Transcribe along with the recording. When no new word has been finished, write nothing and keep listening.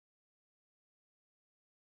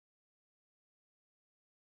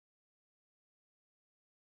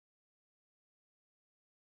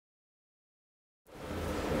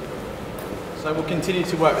So we'll continue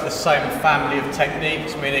to work with the same family of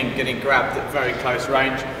techniques, meaning getting grabbed at very close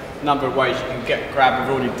range. A number of ways you can get grabbed.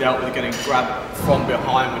 We've already dealt with getting grabbed from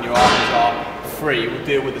behind when your arms are free. We'll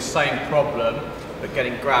deal with the same problem, but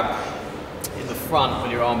getting grabbed in the front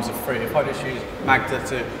when your arms are free. If I just use Magda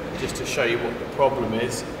just to show you what the problem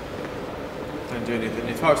is, don't do anything.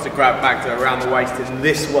 If I was to grab Magda around the waist in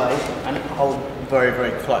this way and hold very,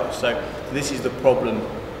 very close, so this is the problem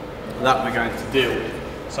that we're going to deal with.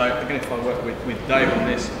 So again, if I work with Dave on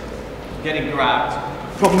this, getting grabbed,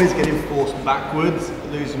 the problem is getting forced backwards,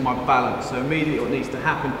 losing my balance. So immediately what needs to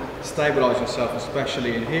happen, stabilise yourself,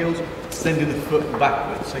 especially in heels, sending the foot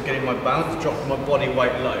backwards. So getting my balance, dropping my body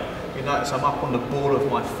weight low. You notice I'm up on the ball of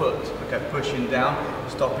my foot, okay, pushing down,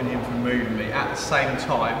 stopping him from moving me. At the same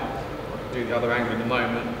time, I'll do the other angle in a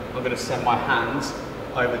moment, I'm going to send my hands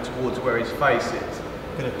over towards where his face is.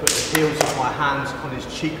 I'm going to put the heels of my hands on his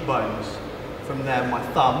cheekbones. From there, my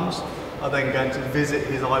thumbs are then going to visit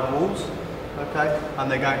his eyeballs, okay, and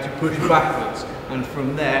they're going to push backwards, and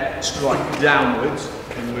from there, strike downwards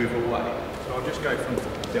and move away. So I'll just go from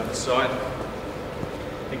the other side.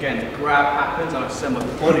 Again, the grab happens, and I send my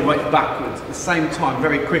body weight backwards at the same time,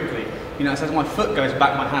 very quickly. You know, so as my foot goes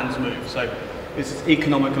back, my hands move. So it's as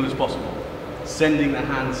economical as possible. Sending the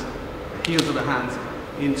hands, heels of the hands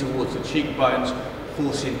in towards the cheekbones,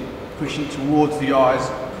 forcing, pushing towards the eyes,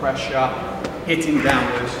 pressure, hitting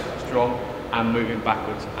downwards, strong, and moving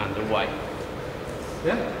backwards and away.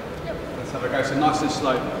 Yeah? Yep. Let's have a go. So nice and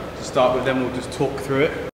slow to start with, then we'll just talk through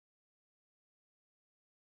it.